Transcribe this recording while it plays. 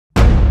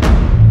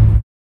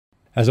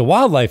As a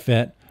wildlife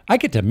vet, I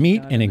get to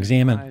meet and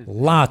examine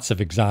lots of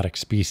exotic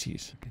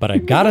species. But I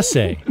gotta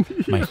say,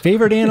 my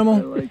favorite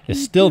animal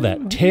is still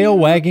that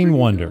tail-wagging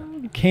wonder,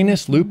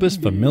 Canis lupus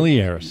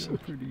familiaris,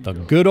 the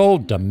good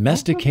old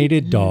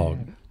domesticated dog.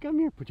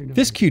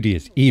 This cutie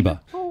is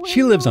EBA.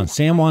 She lives on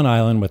San Juan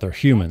Island with her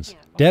humans,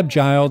 Deb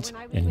Giles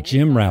and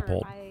Jim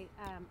Rappold.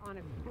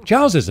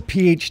 Giles is a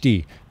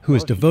PhD who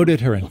has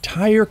devoted her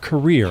entire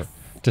career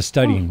to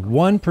studying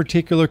one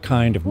particular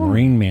kind of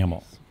marine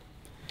mammal.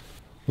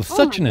 With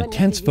such an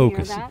intense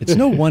focus, it's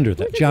no wonder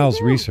that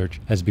Giles' research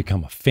has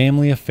become a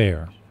family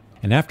affair.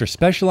 And after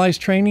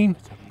specialized training,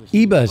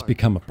 EBA has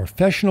become a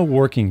professional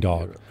working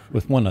dog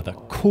with one of the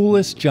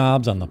coolest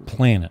jobs on the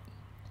planet.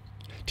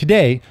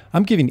 Today,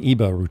 I'm giving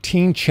EBA a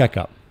routine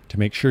checkup to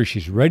make sure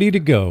she's ready to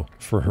go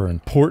for her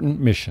important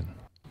mission.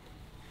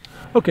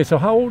 Okay, so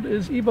how old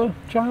is EBA,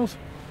 Giles?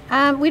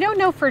 We don't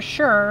know for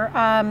sure.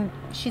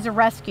 She's a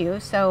rescue,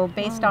 so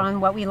based on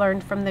what we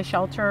learned from the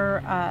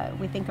shelter,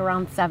 we think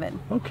around 7.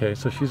 Okay,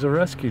 so she's a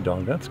rescue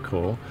dog. That's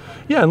cool.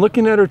 Yeah, and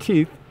looking at her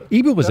teeth,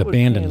 EBA was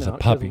abandoned as a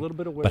puppy,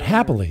 but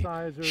happily,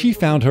 she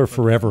found her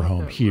forever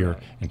home here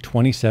in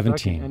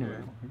 2017.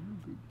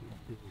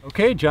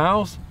 Okay,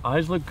 Giles,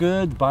 eyes look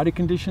good, body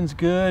condition's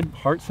good,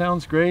 heart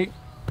sounds great.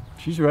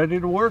 She's ready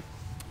to work.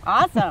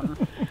 Awesome.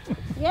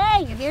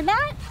 Yay, you hear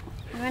that?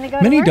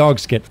 Many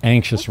dogs get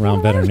anxious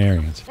around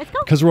veterinarians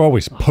because we're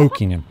always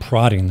poking and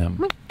prodding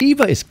them.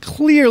 EBA is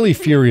clearly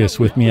furious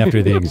with me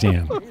after the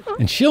exam,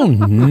 and she'll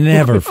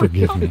never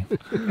forgive me.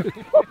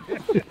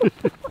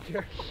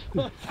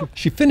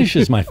 She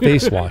finishes my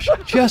face wash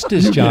just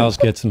as Giles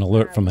gets an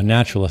alert from a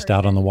naturalist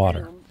out on the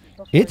water.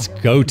 It's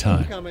go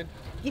time.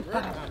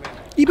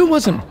 EBA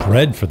wasn't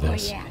bred for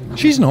this.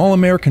 She's an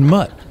all-American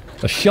mutt,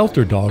 a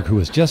shelter dog who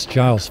was just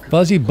Giles'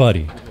 fuzzy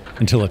buddy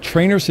until a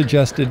trainer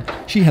suggested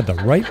she had the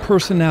right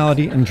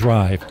personality and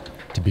drive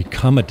to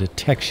become a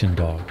detection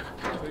dog.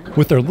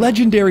 With their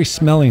legendary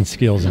smelling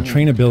skills and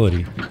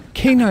trainability,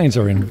 canines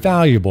are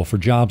invaluable for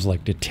jobs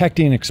like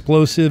detecting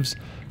explosives,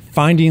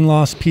 finding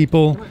lost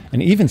people,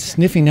 and even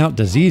sniffing out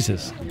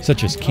diseases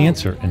such as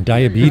cancer and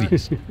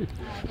diabetes.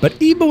 But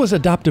EBA was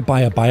adopted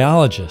by a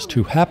biologist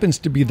who happens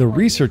to be the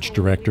research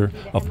director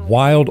of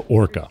Wild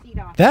Orca.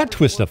 That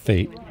twist of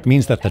fate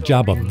means that the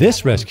job of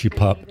this rescue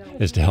pup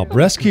is to help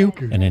rescue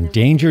an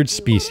endangered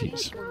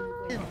species.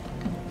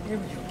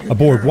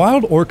 Aboard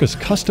Wild Orca's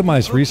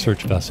customized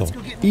research vessel,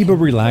 EBA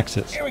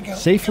relaxes,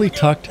 safely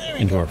tucked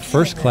into her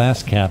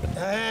first-class cabin.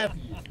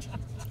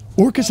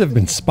 Orcas have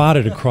been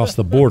spotted across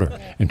the border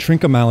in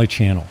Trincomalee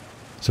Channel,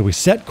 so we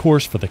set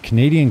course for the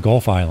Canadian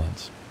Gulf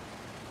Islands.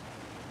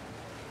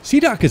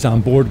 SeaDoc is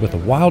on board with the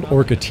Wild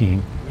Orca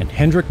team and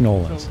Hendrik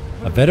Nolens,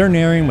 a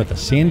veterinarian with the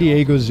San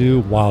Diego Zoo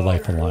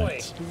Wildlife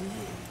Alliance.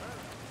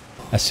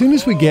 As soon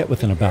as we get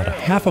within about a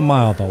half a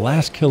mile of the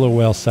last killer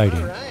whale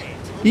sighting,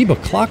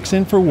 EBA clocks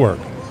in for work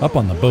up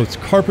on the boat's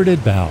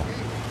carpeted bow.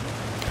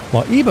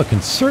 While EBA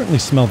can certainly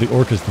smell the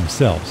orcas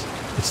themselves,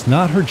 it's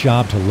not her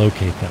job to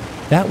locate them.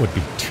 That would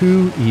be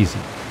too easy.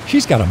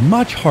 She's got a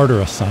much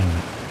harder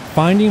assignment,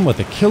 finding what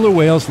the killer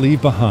whales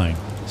leave behind,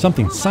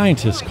 something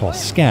scientists call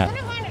scat,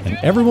 and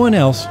everyone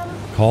else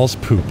calls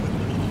poop.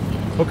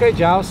 Okay,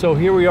 Giles, so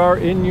here we are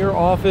in your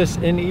office,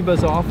 in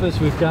EBA's office.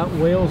 We've got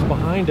whales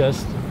behind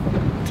us.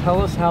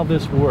 Tell us how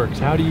this works.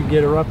 How do you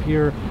get her up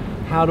here?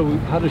 How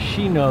does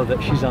she know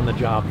that she's on the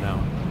job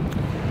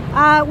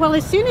now? Well,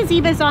 as soon as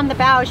EBA's on the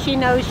bow, she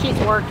knows she's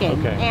working.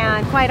 Okay.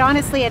 And quite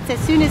honestly, it's as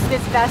soon as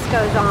this vest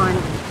goes on.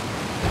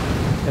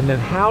 And then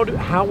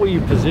how will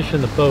you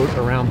position the boat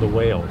around the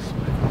whales?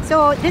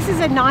 So this is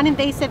a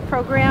non-invasive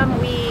program.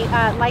 We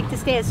like to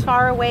stay as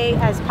far away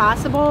as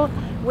possible.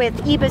 With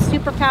EBA's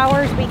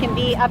superpowers, we can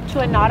be up to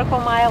a nautical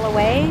mile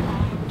away.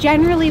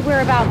 Generally,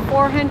 we're about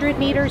 400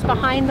 meters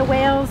behind the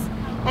whales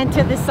and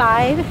to the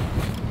side.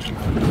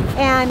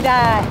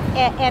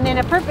 And in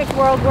a perfect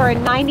world, we're a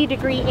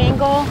 90-degree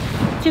angle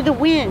to the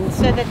wind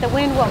so that the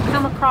wind will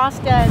come across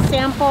the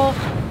sample,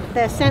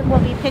 the scent will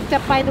be picked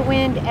up by the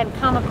wind and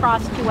come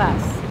across to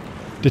us.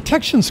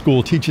 Detection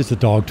school teaches the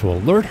dog to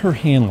alert her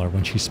handler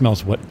when she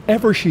smells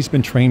whatever she's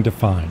been trained to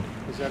find.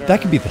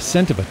 That could be the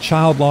scent of a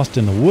child lost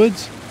in the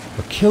woods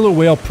or killer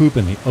whale poop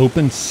in the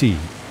open sea.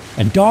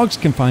 And dogs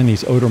can find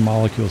these odor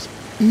molecules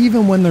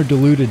even when they're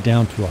diluted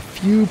down to a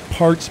few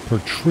parts per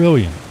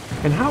trillion.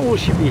 And how will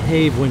she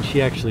behave when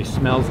she actually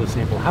smells the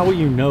sample? How will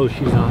you know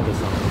she's onto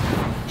something?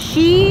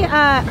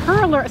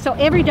 Her alert, so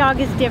every dog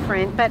is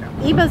different, but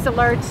EBA's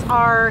alerts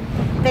are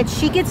that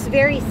she gets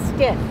very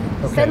stiff.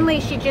 Okay. Suddenly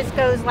she just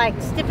goes like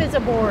stiff as a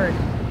board.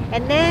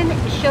 And then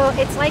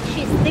it's like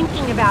she's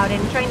thinking about it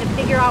and trying to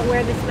figure out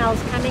where the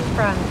smell's coming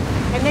from.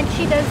 And then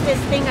she does this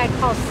thing I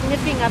call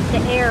sniffing up the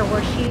air,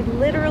 where she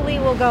literally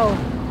will go.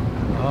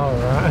 All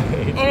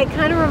right. And it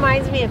kind of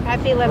reminds me of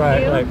Pepe Le Pew.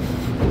 Right, like,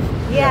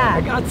 yeah,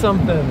 I got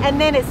something. And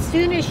then as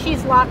soon as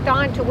she's locked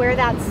on to where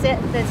that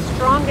the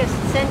strongest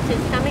scent is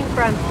coming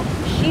from,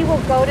 she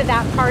will go to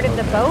that part of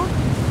the boat,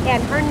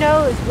 and her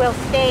nose will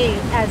stay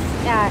as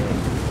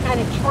kind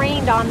of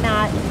trained on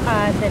that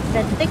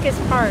the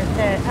thickest part of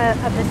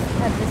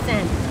the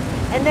scent.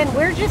 And then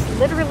we're just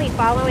literally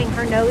following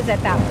her nose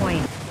at that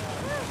point.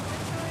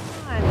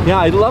 Yeah,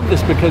 I love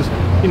this because,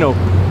 you know,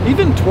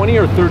 even 20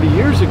 or 30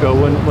 years ago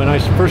when I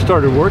first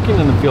started working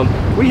in the field,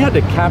 we had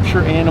to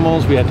capture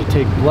animals, we had to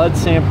take blood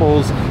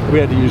samples, we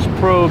had to use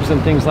probes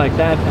and things like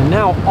that. And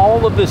now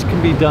all of this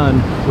can be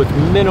done with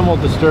minimal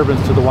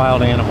disturbance to the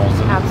wild animals.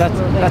 And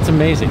Absolutely. that's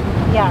amazing.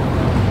 Yeah.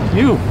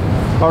 You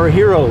are a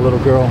hero, little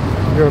girl.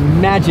 You're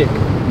magic.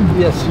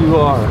 Yes, you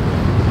are.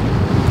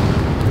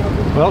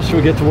 Well, should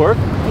we get to work?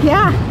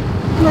 Yeah,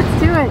 let's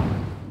do it.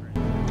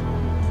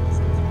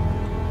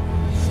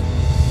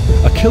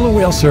 A killer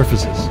whale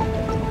surfaces.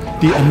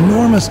 The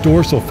enormous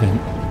dorsal fin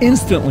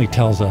instantly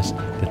tells us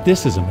that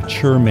this is a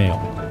mature male.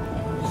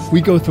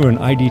 We go through an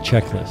ID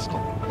checklist.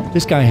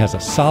 This guy has a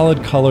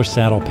solid color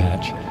saddle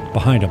patch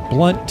behind a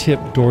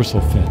blunt-tipped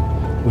dorsal fin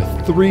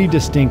with 3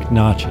 distinct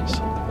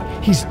notches.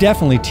 He's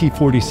definitely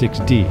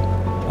T46D,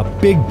 a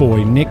big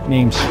boy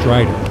nicknamed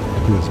Strider,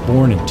 who was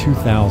born in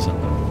 2000.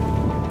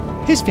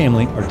 His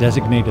family are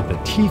designated the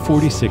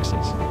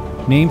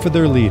T46s, named for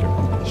their leader,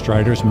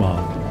 Strider's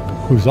mom,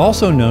 who's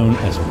also known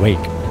as Wake.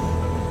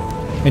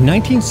 In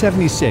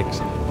 1976,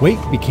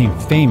 Wake became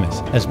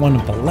famous as one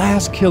of the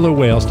last killer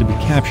whales to be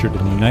captured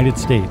in the United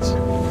States.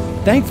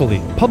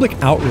 Thankfully, public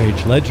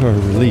outrage led to her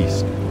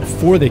release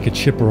before they could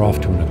ship her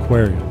off to an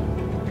aquarium.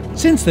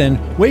 Since then,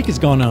 Wake has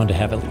gone on to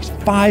have at least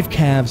 5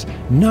 calves,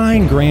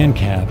 9 grand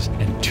calves,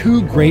 and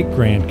 2 great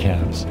grand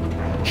calves.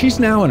 She's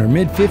now in her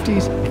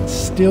mid-50s and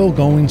still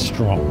going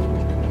strong.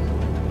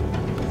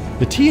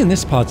 The T in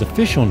this pod's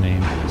official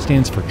name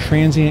stands for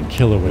transient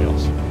killer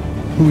whales,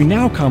 who we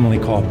now commonly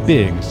call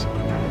BIGs,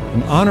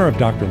 in honor of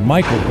Dr.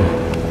 Michael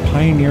Big, a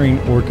pioneering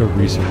orca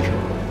researcher.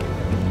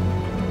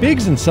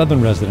 BIGs and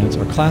southern residents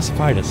are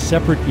classified as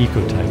separate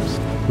ecotypes,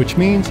 which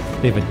means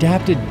they've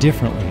adapted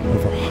differently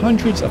over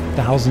hundreds of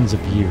thousands of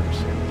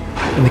years.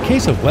 In the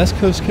case of West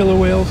Coast killer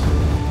whales,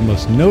 the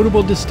most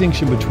notable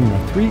distinction between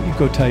our 3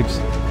 ecotypes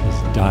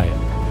is diet.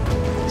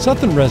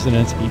 Southern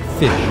residents eat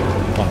fish,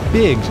 while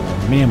BIGs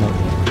are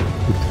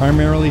mammal-eaters, who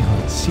primarily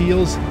hunt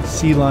seals,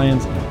 sea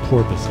lions, and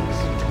porpoises.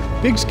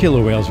 BIGs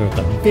killer whales are at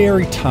the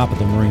very top of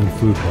the marine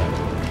food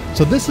web,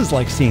 so this is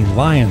like seeing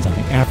lions on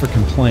the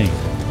African plain.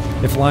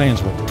 If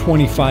lions were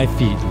 25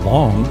 feet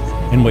long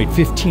and weighed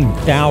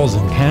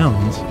 15,000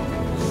 pounds.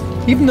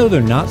 Even though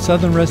they're not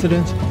southern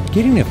residents,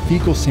 getting a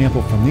fecal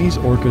sample from these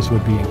orcas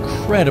would be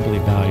incredibly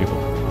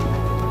valuable.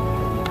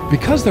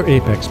 Because they're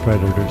apex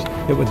predators,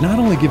 it would not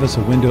only give us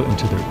a window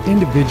into their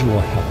individual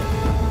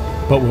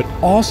health, but would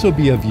also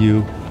be a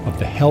view of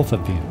the health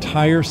of the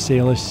entire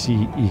Salish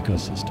Sea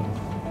ecosystem.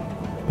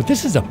 But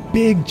this is a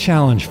big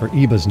challenge for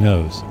EBA's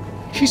nose.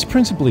 She's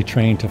principally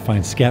trained to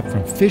find scat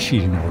from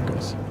fish-eating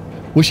orcas.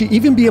 Will she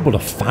even be able to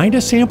find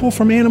a sample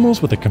from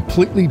animals with a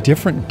completely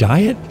different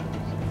diet?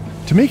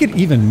 To make it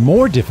even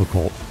more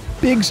difficult,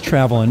 BIGs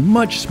travel in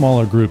much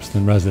smaller groups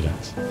than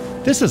residents.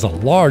 This is a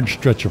large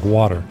stretch of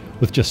water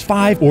with just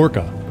 5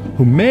 orca,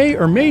 who may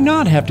or may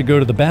not have to go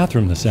to the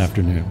bathroom this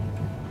afternoon.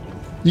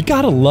 You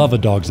gotta love a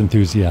dog's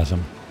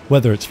enthusiasm,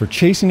 whether it's for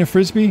chasing a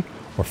frisbee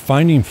or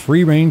finding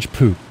free-range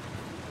poop.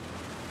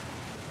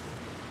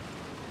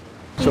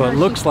 So it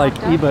looks like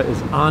EBA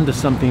is onto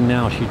something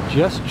now. She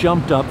just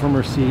jumped up from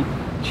her seat.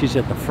 She's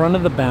at the front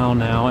of the bow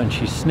now and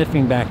she's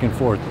sniffing back and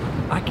forth.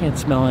 I can't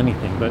smell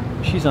anything, but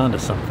she's onto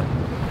something.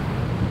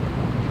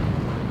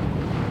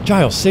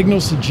 Giles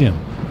signals to Jim,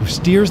 who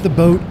steers the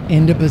boat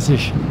into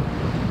position.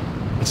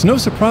 It's no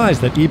surprise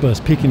that EBA is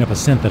picking up a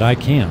scent that I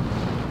can't.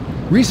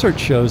 Research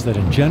shows that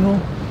in general,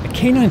 a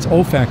canine's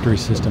olfactory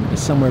system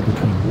is somewhere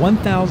between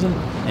 1,000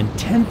 and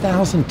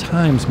 10,000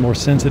 times more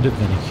sensitive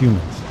than a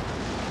human's.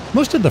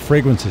 Most of the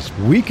fragrances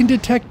we can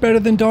detect better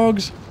than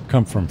dogs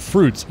come from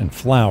fruits and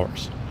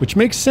flowers, which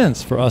makes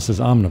sense for us as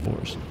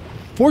omnivores.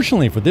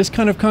 Fortunately for this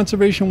kind of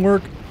conservation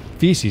work,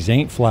 feces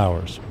ain't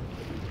flowers.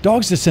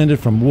 Dogs descended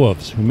from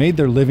wolves who made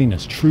their living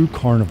as true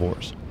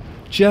carnivores,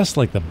 just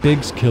like the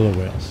BIGs killer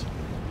whales.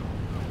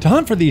 To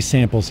hunt for these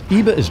samples,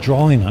 EBA is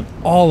drawing on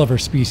all of her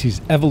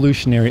species'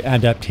 evolutionary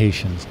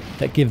adaptations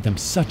that give them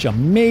such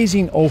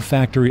amazing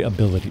olfactory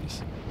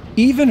abilities.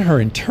 Even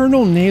her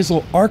internal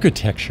nasal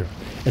architecture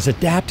is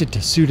adapted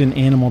to suit an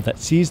animal that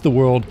sees the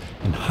world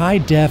in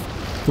high-def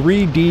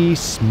 3D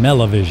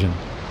smell-o-vision.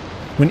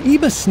 When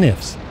EBA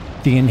sniffs,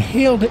 the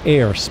inhaled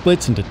air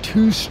splits into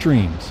 2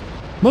 streams.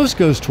 Most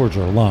goes towards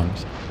her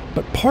lungs,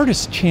 but part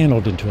is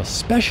channeled into a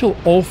special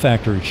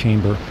olfactory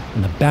chamber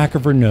in the back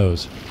of her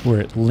nose where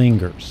it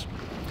lingers.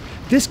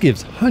 This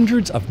gives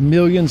hundreds of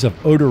millions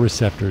of odor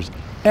receptors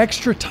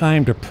extra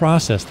time to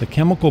process the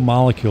chemical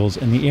molecules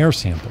in the air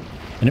sample,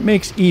 and it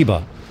makes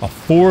EBA a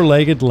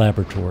 4-legged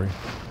laboratory.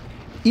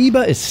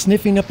 EBA is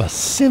sniffing up a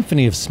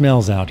symphony of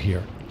smells out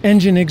here.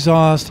 Engine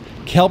exhaust,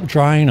 kelp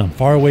drying on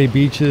faraway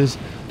beaches,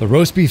 the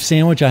roast beef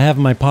sandwich I have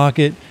in my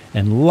pocket,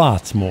 and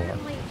lots more.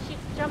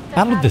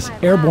 Out of this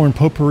airborne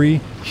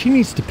potpourri, she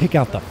needs to pick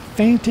out the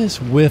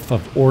faintest whiff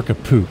of orca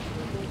poop.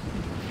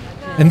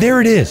 And there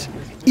it is.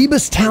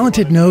 EBA's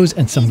talented nose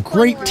and some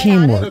great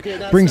teamwork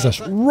brings us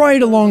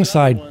right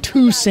alongside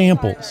 2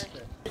 samples.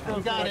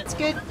 Got it. It's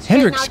good.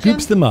 Hendrik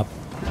scoops them up.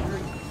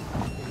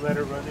 Let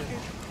her run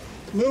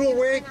in. Little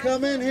wake,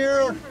 come in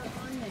here.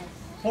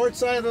 Port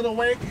side, little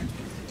wake.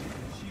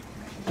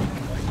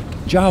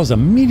 Giles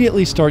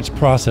immediately starts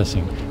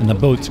processing in the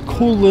boat's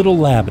cool little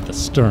lab at the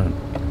stern.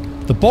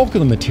 The bulk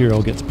of the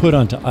material gets put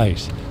onto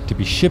ice to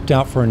be shipped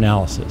out for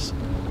analysis,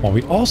 while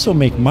we also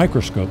make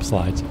microscope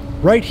slides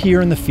right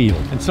here in the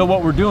field. And so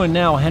what we're doing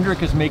now,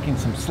 Hendrik is making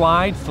some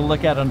slides to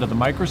look at under the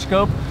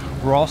microscope.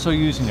 We're also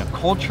using a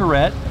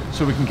culturette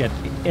so we can get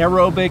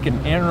aerobic and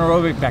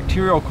anaerobic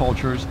bacterial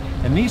cultures,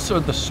 and these are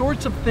the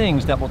sorts of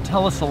things that will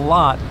tell us a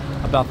lot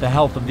about the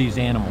health of these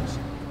animals.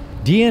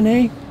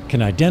 DNA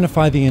can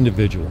identify the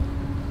individual.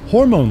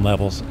 Hormone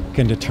levels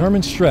can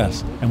determine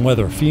stress and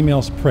whether a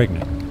female's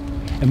pregnant.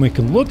 And we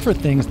can look for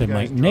things that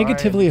might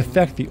negatively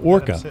affect the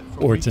orca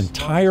or its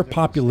entire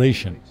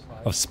population.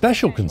 Of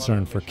special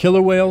concern for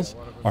killer whales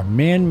are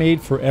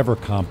man-made forever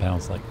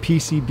compounds like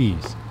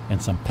PCBs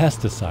and some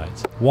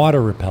pesticides,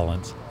 water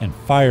repellents, and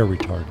fire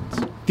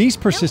retardants. These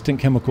persistent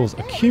chemicals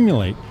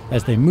accumulate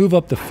as they move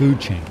up the food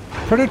chain.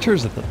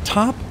 Predators at the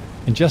top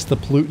and just the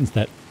pollutants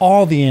that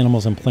all the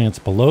animals and plants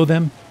below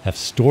them have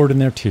stored in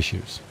their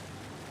tissues.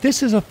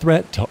 This is a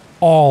threat to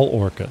all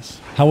orcas.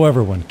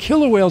 However, when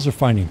killer whales are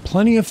finding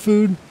plenty of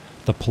food,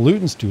 the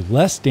pollutants do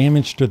less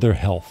damage to their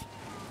health.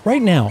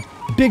 Right now,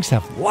 the bigs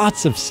have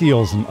lots of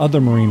seals and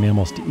other marine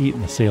mammals to eat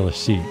in the Salish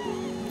Sea.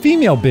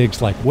 Female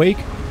bigs like wake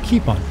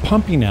keep on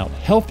pumping out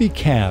healthy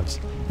calves,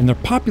 and their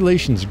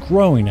population is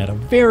growing at a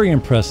very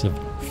impressive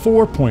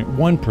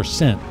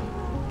 4.1%.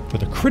 For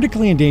the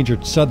critically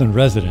endangered southern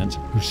residents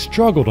who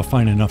struggle to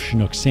find enough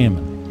Chinook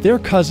salmon, their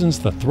cousins,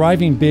 the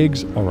thriving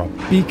bigs, are a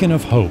beacon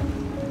of hope.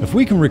 If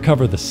we can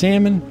recover the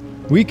salmon,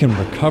 we can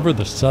recover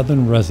the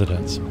southern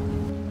residents.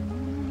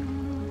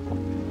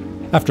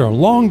 After a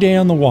long day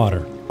on the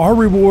water, our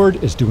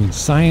reward is doing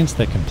science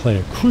that can play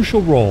a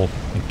crucial role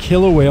in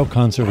killer whale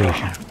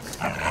conservation.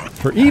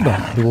 For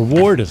EBA, the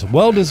reward is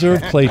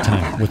well-deserved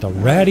playtime with a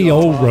ratty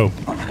old rope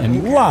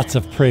and lots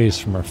of praise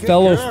from our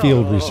fellow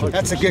field researchers.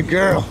 That's a good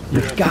girl.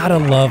 You gotta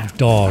love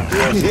dogs.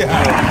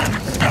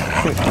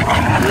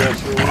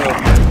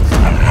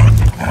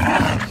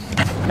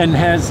 And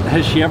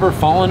has she ever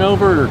fallen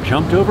over or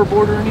jumped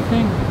overboard or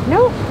anything?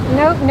 Nope,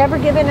 never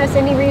given us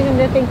any reason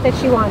to think that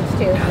she wants to.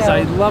 Because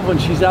I love when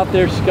she's out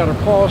there, she's got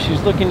her paw,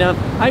 she's looking down.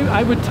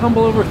 I would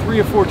tumble over 3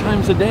 or 4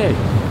 times a day.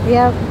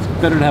 Yep. It's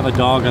better to have a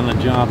dog on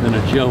the job than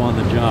a Joe on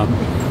the job.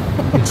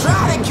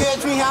 Try to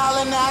catch me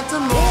howling at the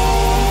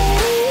moon.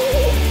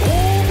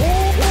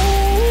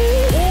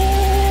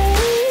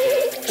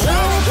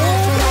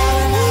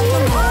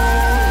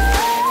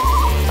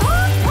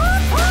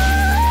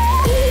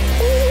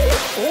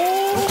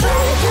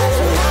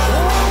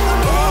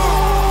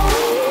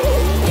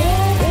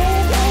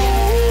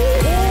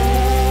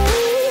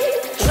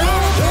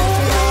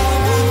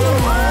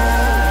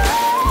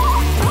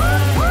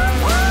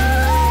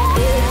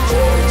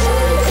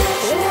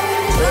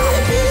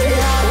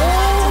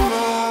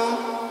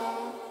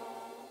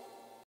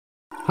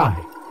 Hi,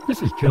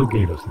 this is Joe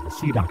Gaydos of the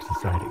SeaDoc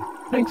Society.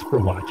 Thanks for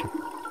watching.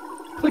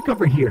 Click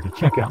over here to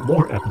check out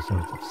more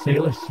episodes of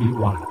Salish Sea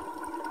Wild.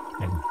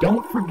 And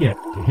don't forget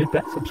to hit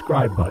that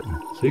subscribe button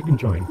so you can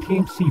join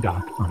Team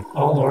SeaDoc on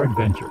all our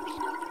adventures.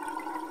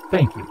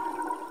 Thank you.